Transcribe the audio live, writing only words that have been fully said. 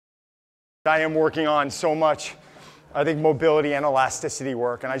I am working on so much, I think, mobility and elasticity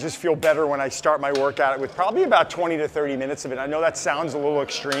work, and I just feel better when I start my workout with probably about 20 to 30 minutes of it. I know that sounds a little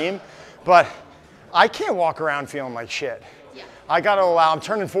extreme, but I can't walk around feeling like shit. Yeah. I gotta allow, I'm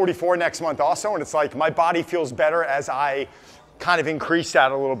turning 44 next month also, and it's like my body feels better as I kind of increase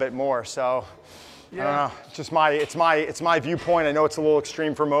that a little bit more, so. Yeah. I don't know, it's just it's my viewpoint. I know it's a little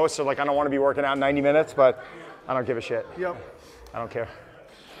extreme for most, so like I don't want to be working out 90 minutes, but I don't give a shit. Yep. I don't care.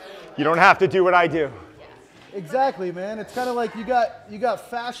 You don't have to do what I do. Exactly, man. It's kind of like you got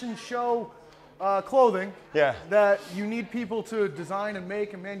fashion show clothing that you need people to design and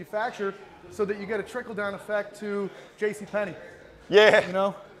make and manufacture so that you get a trickle-down effect to JCPenney. Yeah. You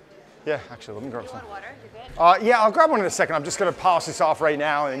know? Yeah, actually, let me grab some. You want water? You good? Yeah, I'll grab one in a second. I'm just going to polish this off right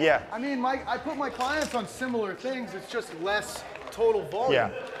now, and yeah. I mean, I put my clients on similar things. It's just less total volume.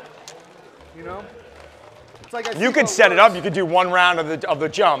 Yeah. You know? It's like you could set it up. You could do one round of the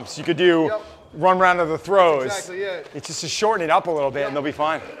jumps. You could do one round of the throws. That's exactly it. It's just to shorten it up a little bit, and they'll be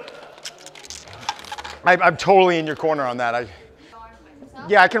fine. I'm totally in your corner on that.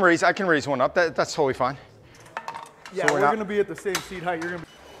 Yeah, I can raise one up. That's totally fine. Yeah, so we're going to be at the same seat height. You're going to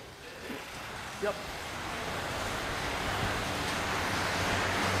be. Yep.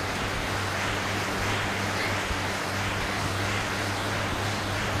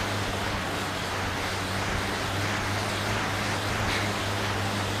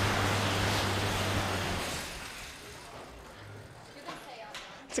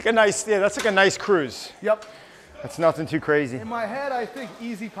 It's like a nice, yeah, that's like a nice cruise. Yep. That's nothing too crazy. In my head, I think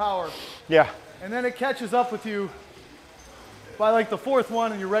easy power. Yeah. And then it catches up with you by like the fourth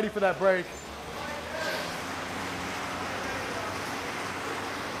one and you're ready for that break.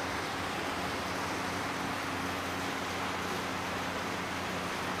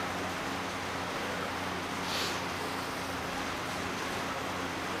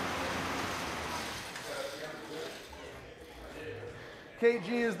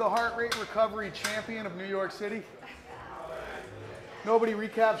 KG is the heart rate recovery champion of New York City. Nobody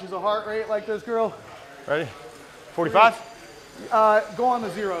recaptures a heart rate like this girl. Ready? 45? Go on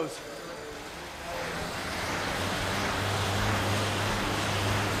the zeros.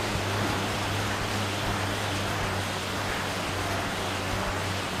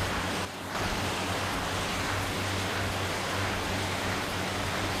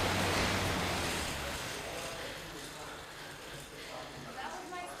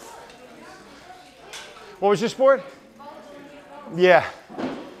 What was your sport? Yeah.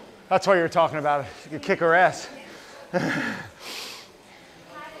 That's why you were talking about it. You could kick her ass.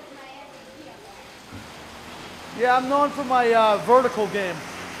 Yeah, I'm known for my vertical game.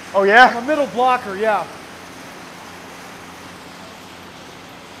 Oh yeah? I'm a middle blocker, yeah.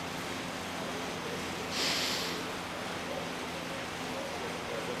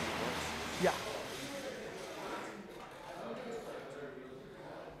 Yeah.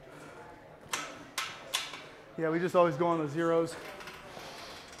 Yeah, we just always go on the zeros.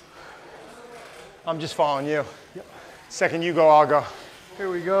 I'm just following you. Yep. Second you go, I'll go. Here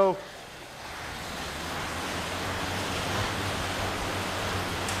we go.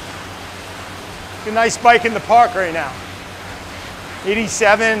 It's a nice bike in the park right now.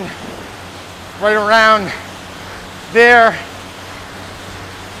 87, right around there.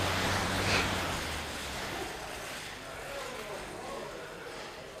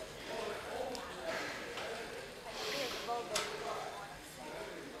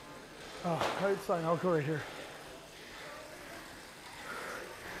 Oh, right side, I'll go right here.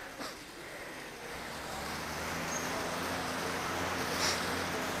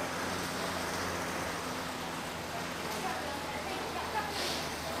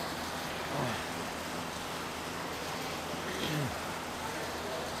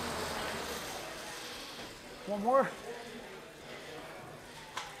 One more.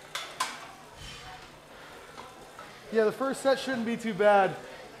 Yeah, the first set shouldn't be too bad.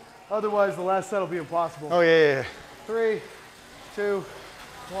 Otherwise, the last set will be impossible. Oh, yeah. 3, 2,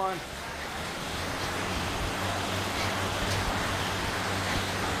 1.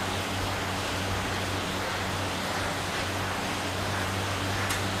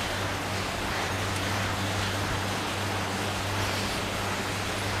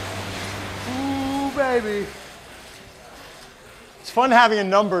 Ooh, baby. It's fun having a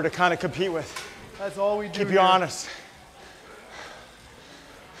number to kind of compete with. That's all we do. Keep you honest.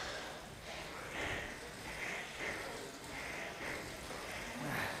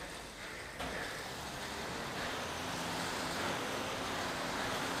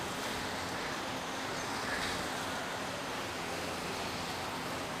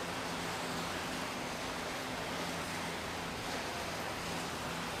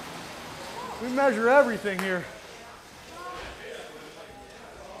 We measure everything here.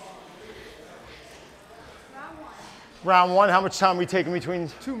 Round one, how much time are we taking between?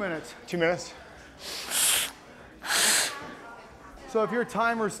 2 minutes. 2 minutes. So if your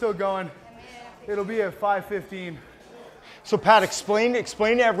timer's still going, it'll be at 5:15. So Pat, explain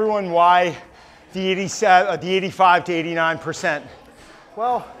to everyone why the 85 to 89%.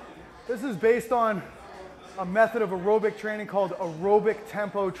 Well, this is based on a method of aerobic training called aerobic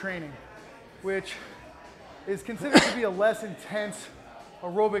tempo training, which is considered to be a less intense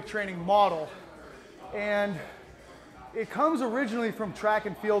aerobic training model. And it comes originally from track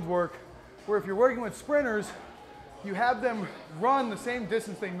and field work, where if you're working with sprinters, you have them run the same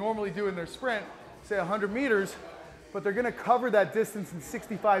distance they normally do in their sprint, say 100 meters, but they're gonna cover that distance in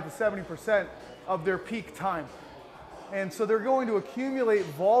 65 to 70% of their peak time. And so they're going to accumulate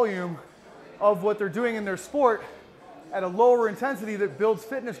volume of what they're doing in their sport at a lower intensity that builds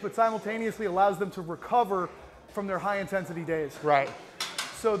fitness, but simultaneously allows them to recover from their high intensity days. Right.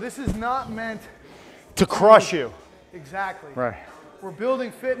 So this is not meant to crush you. Exactly. Right. We're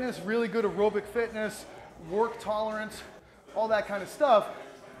building fitness, really good aerobic fitness, work tolerance, all that kind of stuff,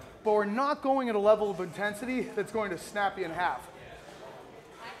 but we're not going at a level of intensity that's going to snap you in half.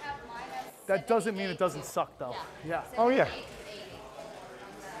 That doesn't mean it doesn't suck though. Yeah. Oh yeah.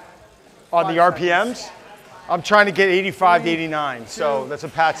 On the RPMs, I'm trying to get 85 to 89, so that's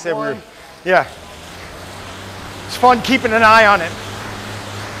what Pat said. Yeah. It's fun keeping an eye on it.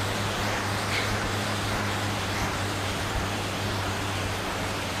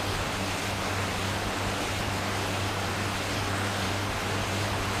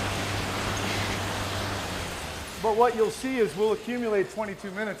 But what you'll see is we'll accumulate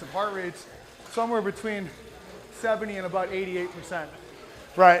 22 minutes of heart rates somewhere between 70 and about 88%.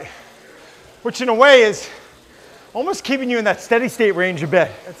 Right. Which in a way is almost keeping you in that steady state range a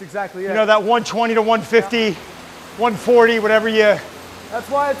bit. That's exactly it. You know, that 120 to 150, yeah. 140, whatever you... That's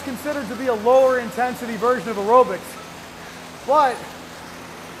why it's considered to be a lower intensity version of aerobics. But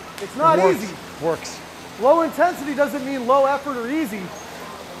it's not easy. Works. Low intensity doesn't mean low effort or easy.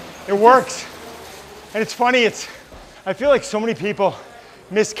 It works. And it's funny, I feel like so many people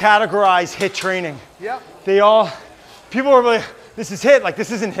miscategorize HIIT training. Yep. People are like, this is HIIT, like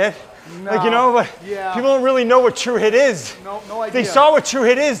this isn't HIIT. No. Like, you know, but yeah. People don't really know what true HIIT is. No idea. They saw what true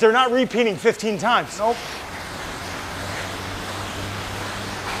HIIT is, they're not repeating 15 times. Nope.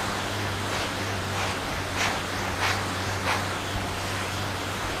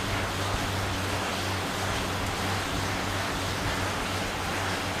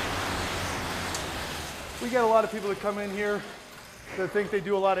 We get a lot of people that come in here that think they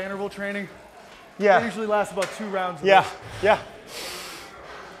do a lot of interval training. Yeah. They usually last about 2 rounds of Yeah, this. yeah.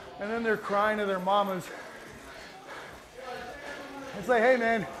 And then they're crying to their mamas. It's like, hey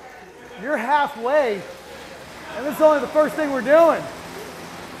man, you're halfway, and this is only the first thing we're doing.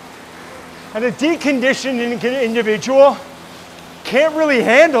 And a deconditioned individual can't really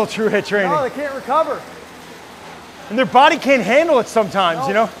handle true HIIT training. No, they can't recover. And their body can't handle it sometimes, No.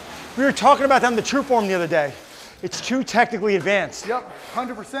 you know? We were talking about that in the True Form the other day. It's too technically advanced. Yep,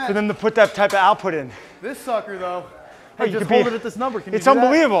 100%. For them to put that type of output in. This sucker though, Hey, just hold it at this number. Can you it's do that?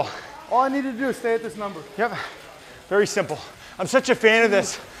 unbelievable. All I need to do is stay at this number. Yep, very simple. I'm such a fan of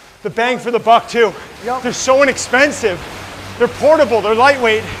this. The bang for the buck too. Yep. They're so inexpensive. They're portable, they're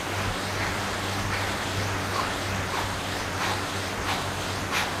lightweight.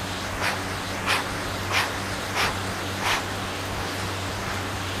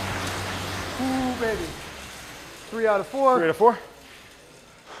 Ooh, baby. 3 out of 4. 3 out of 4.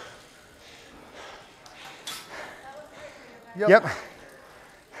 Yep.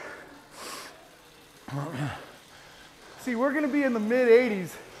 See, we're gonna be in the mid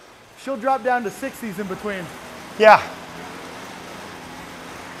 80s. She'll drop down to 60s in between. Yeah.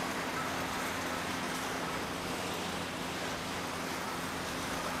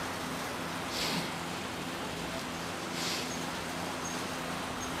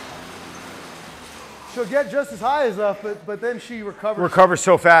 She'll get just as high as us, but then she recovers. Recovers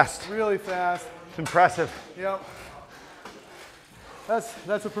so fast. Really fast. It's impressive. Yep.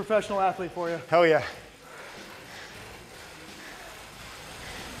 That's a professional athlete for you. Hell yeah.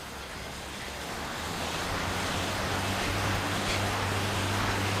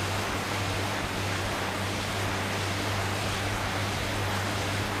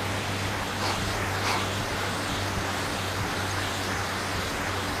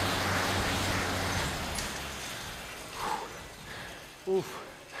 Oof.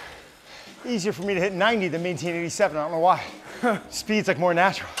 Easier for me to hit 90 than maintain 87. I don't know why. Speed's like more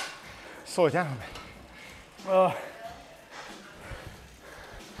natural. Slow it down a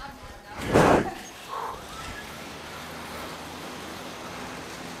bit.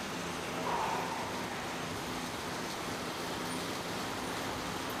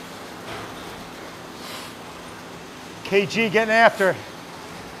 KG getting after it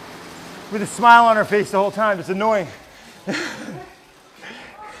with a smile on her face the whole time. It's annoying. She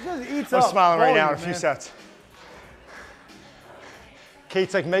just eats I'm up smiling right now in a volume, few man. sets.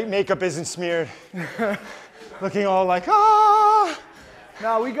 Kate's like, makeup isn't smeared. Looking all like, ah.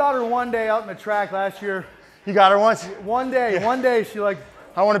 No, we got her one day out in the track last year. You got her once? One day she like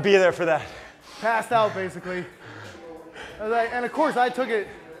I want to be there for that. passed out basically. I was like, and of course I took it.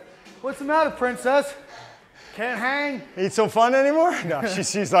 What's the matter, princess? Can't hang? Ain't so fun anymore? No,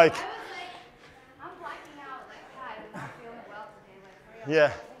 she's like, I'm blacking out like that. I'm not feeling well today, like real.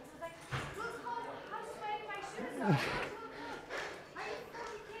 yeah. She's like, look how sweaty my shoes are. Are you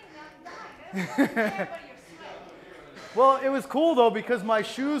fucking kidding me? I'm dying. But you're sweating. Well, it was cool though because my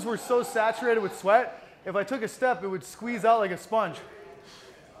shoes were so saturated with sweat. If I took a step, it would squeeze out like a sponge.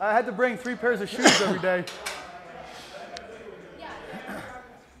 I had to bring 3 pairs of shoes every day.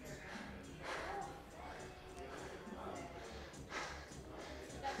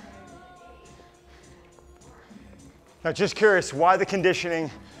 Now, just curious, why the conditioning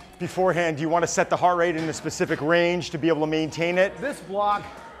beforehand? Do you want to set the heart rate in a specific range to be able to maintain it? This block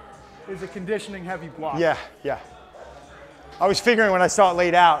is a conditioning heavy block. Yeah, yeah. I was figuring when I saw it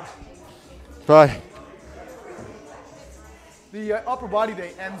laid out, but. The upper body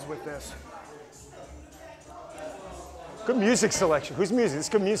day ends with this. Good music selection. Whose music? It's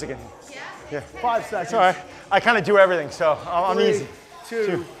good music in here. Yeah. 5 seconds. It's all right. I kind of do everything, so I'm 3, easy.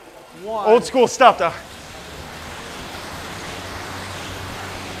 2, 1. Old school stuff, though.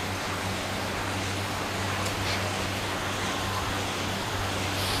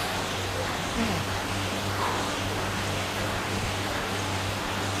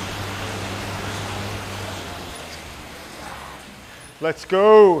 Let's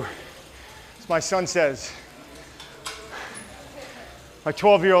go, as my son says. My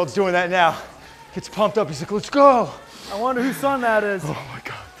 12-year-old's doing that now. Gets pumped up, he's like, let's go. I wonder whose son that is. Oh my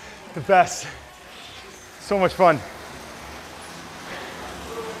God, the best. So much fun.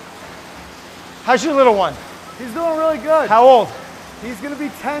 How's your little one? He's doing really good. How old? He's gonna be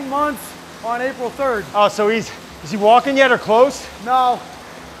 10 months on April 3rd. Oh, so is he walking yet or close? No,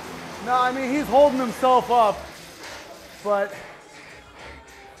 I mean, he's holding himself up, but.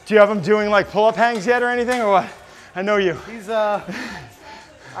 Do you have him doing like pull-up hangs yet or anything, or what? I know you. He's, I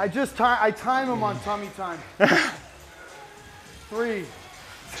time him on tummy time. 3,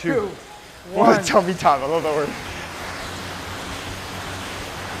 2, 1. Tummy time, I love that word.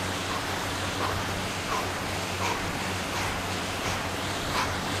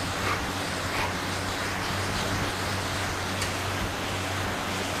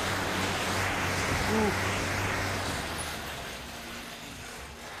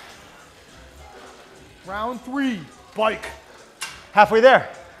 Round 3, bike. Halfway there.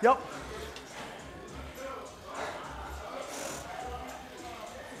 Yep.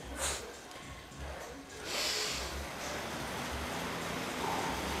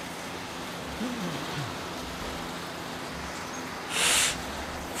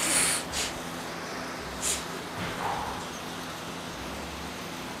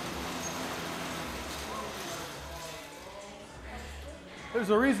 There's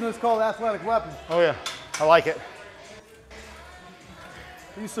a reason it's called athletic weapon. Oh yeah, I like it.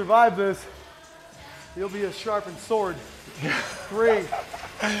 If you survive this, you'll be a sharpened sword. 3,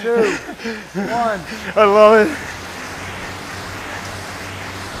 2, 1. I love it.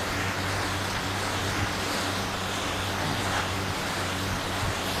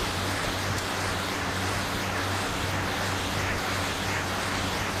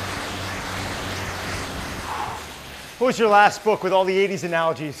 What was your last book with all the 80s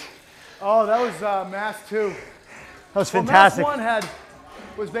analogies? Oh, that was Mass 2. That was fantastic. Well, Mass 1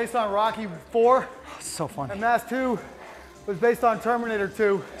 was based on Rocky 4. So fun. And Mass 2 was based on Terminator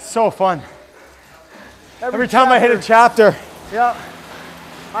 2. So fun. Every time I hit a chapter. Yeah.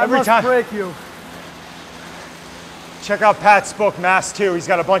 I must break you. Check out Pat's book, Mass 2. He's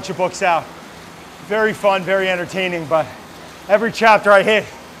got a bunch of books out. Very fun, very entertaining, but every chapter I hit,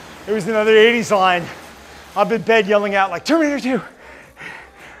 it was another 80s line. I'm in bed yelling out like, Terminator 2.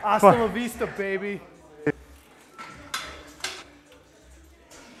 Hasta la vista, baby.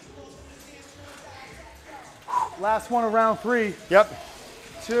 Last one of round 3. Yep.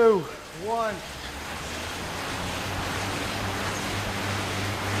 2, 1.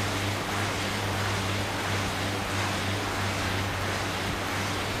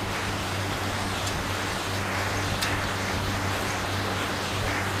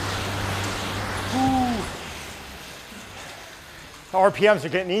 The RPMs are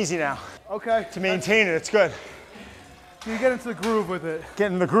getting easy now. Okay. To maintain it, it's good. You get into the groove with it.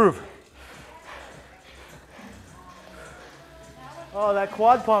 Get in the groove. Oh, that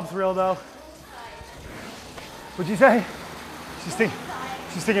quad pump's real though. What'd you say? She's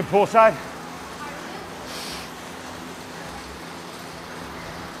thinking poolside.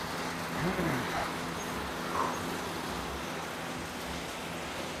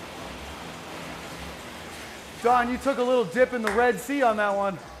 Don, you took a little dip in the Red Sea on that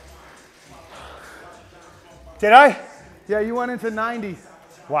one. Did I? Yeah, you went into 90.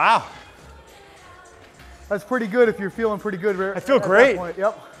 Wow. That's pretty good if you're feeling pretty good. I feel great.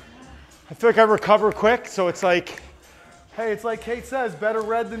 Yep. I feel like I recover quick, so it's like. Hey, it's like Kate says, better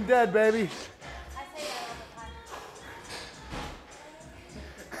red than dead, baby. I say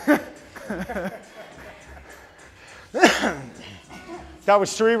that all the time. That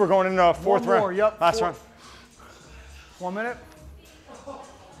was 3. We're going into fourth round. More, yep. Last round. 1 minute.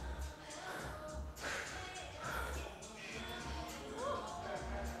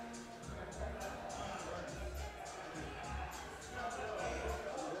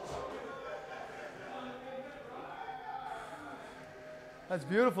 That's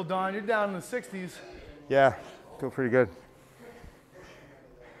beautiful, Don. You're down in the 60s. Yeah, feel pretty good.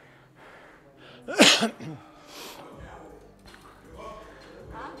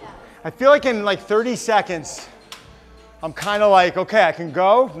 I feel like in like 30 seconds, I'm kind of like, okay, I can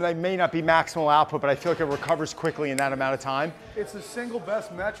go. That may not be maximal output, but I feel like it recovers quickly in that amount of time. It's the single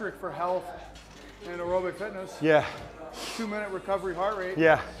best metric for health and aerobic fitness. Yeah. 2-minute recovery heart rate.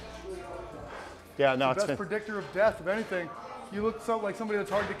 Yeah. Yeah, no, it's the best predictor of death, if anything. You look like somebody that's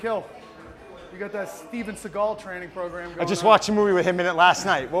hard to kill. You got that Steven Seagal training program going on. I just watched a movie with him in it last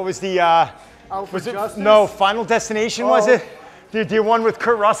night. What was the, was it Justice? No, Final Destination, was it? The one with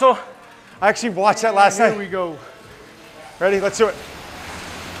Kurt Russell? I actually watched that last night. Here we go. Ready? Let's do it.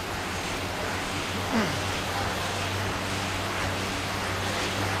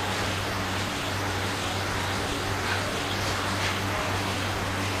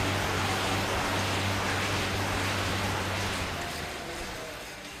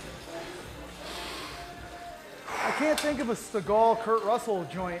 I can't think of a Seagal Kurt Russell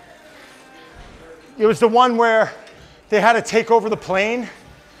joint. It was the one where they had to take over the plane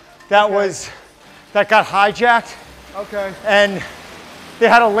that got hijacked. Okay. And they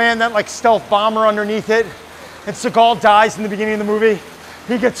had to land that like stealth bomber underneath it. And Seagal dies in the beginning of the movie.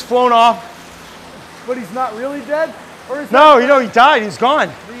 He gets flown off. But he's not really dead? Or is No, he died. He's gone.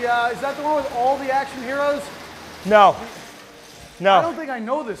 is that the one with all the action heroes? No. No. I don't think I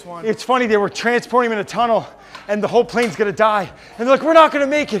know this one. It's funny, they were transporting him in a tunnel and the whole plane's gonna die. And they're like, we're not gonna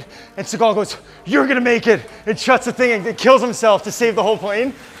make it. And Seagal goes, you're gonna make it. And shuts the thing and kills himself to save the whole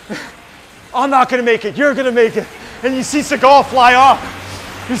plane. I'm not gonna make it, you're gonna make it. And you see Seagal fly off.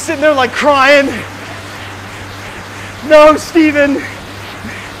 He's sitting there like crying. No, Steven. There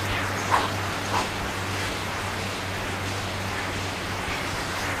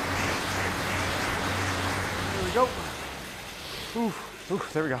we go. Oof,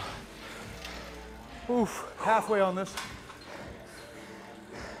 oof, there we go. Oof, halfway on this.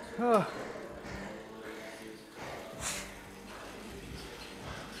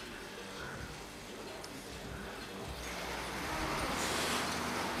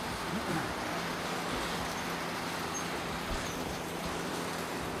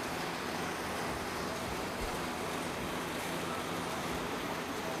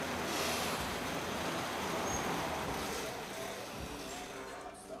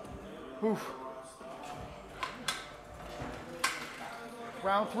 Oof.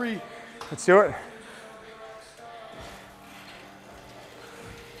 Round 3. Let's do it.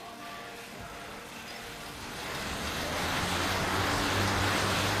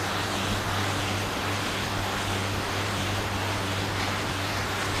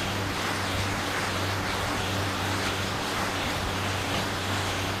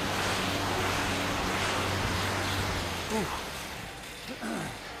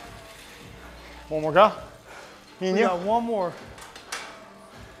 One more go. Me and We you. got one more.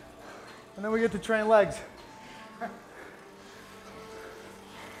 And then we get to train legs.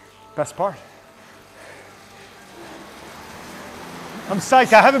 Best part. I'm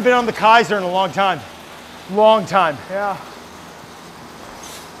psyched. I haven't been on the Kaiser in a long time. Long time. Yeah.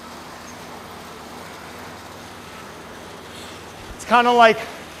 It's kind of like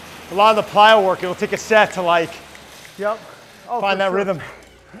a lot of the plyo work. It'll take a set to like Yep. Oh, find for that sure. rhythm.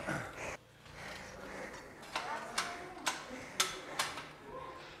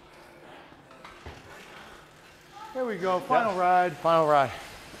 There we go. Final ride. Final ride.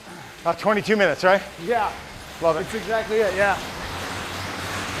 About 22 minutes, right? Yeah. Love it. That's exactly it. Yeah.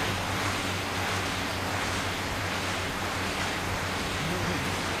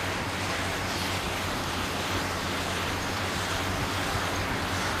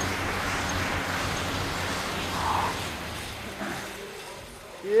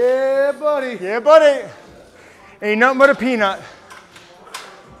 buddy. Yeah, buddy. Ain't nothing but a peanut.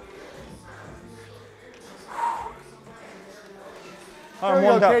 There we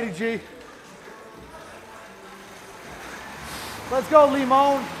go, Katie G. Let's go,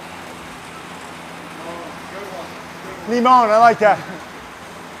 Limon. Limon, I like that.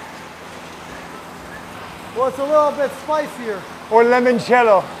 Well, it's a little bit spicier. Or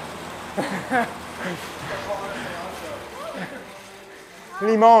limoncello.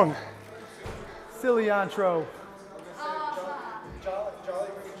 Limon. Cilantro.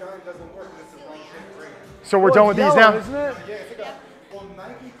 So we're done with these now? Isn't it? Well,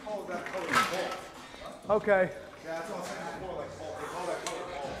 Nike calls that color gold. Okay. Yeah, that's what I was saying before, like gold. They call that color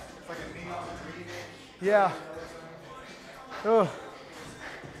gold. It's like a neon green. Yeah. Ugh.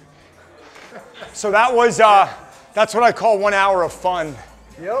 So that was, that's what I call 1 hour of fun.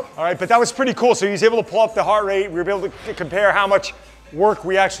 Yep. All right, but that was pretty cool. So he was able to pull up the heart rate. We were able to compare how much work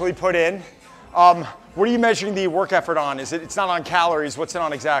we actually put in. What are you measuring the work effort on? It's not on calories. What's it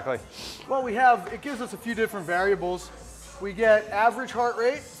on exactly? Well, it gives us a few different variables. We get average heart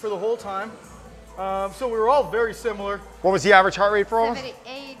rate for the whole time. So we were all very similar. What was the average heart rate for all?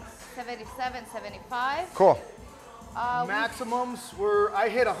 78, 77, 75. Cool. Maximums were, I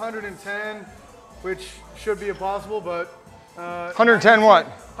hit 110, which should be impossible, but 110 what?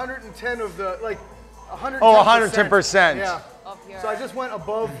 110 of the, like, 110%. Oh, 110%. Yeah. So I just went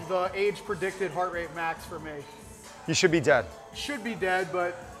above the age predicted heart rate max for me. You should be dead. Should be dead,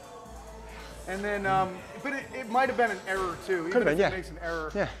 but, and then, but it might have been an error too. Could have been, yeah. It makes an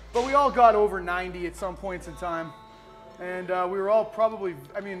error. Yeah. But we all got over 90 at some points in time. And we were all probably,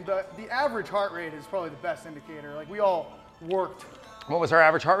 I mean, the average heart rate is probably the best indicator. Like, we all worked. What was our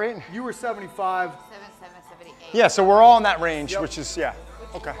average heart rate? You were 75. 77, 78. Yeah, so we're all in that range, which is, yeah.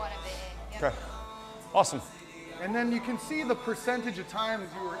 Which Okay. is one of the, yeah. Okay. Awesome. And then you can see the percentage of times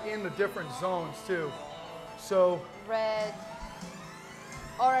you were in the different zones too. So Red,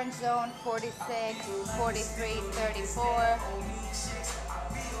 orange zone, 46, 43, 34.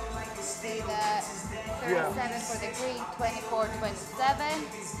 See that? 37 for the green, 24, 27,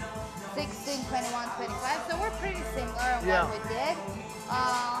 16, 21, 25. So we're pretty similar on what we did.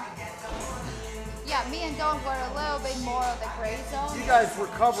 Yeah, me and Don were a little bit more of the gray zone. you guys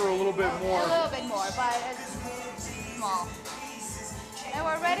recover a little bit more. A little bit more, but it's small. And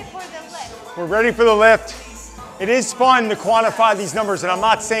we're ready for the lift. We're ready for the lift. It is fun to quantify these numbers, and I'm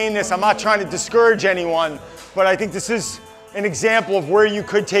not saying this, I'm not trying to discourage anyone, but I think this is an example of where you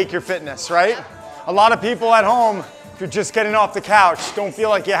could take your fitness, right? A lot of people at home, if you're just getting off the couch, don't feel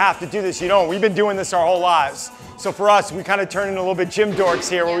like you have to do this. You don't. We've been doing this our whole lives. So for us, we kind of turn into a little bit gym dorks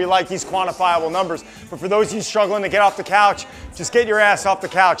here where we like these quantifiable numbers. But for those of you struggling to get off the couch, just get your ass off the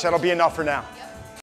couch. That'll be enough for now.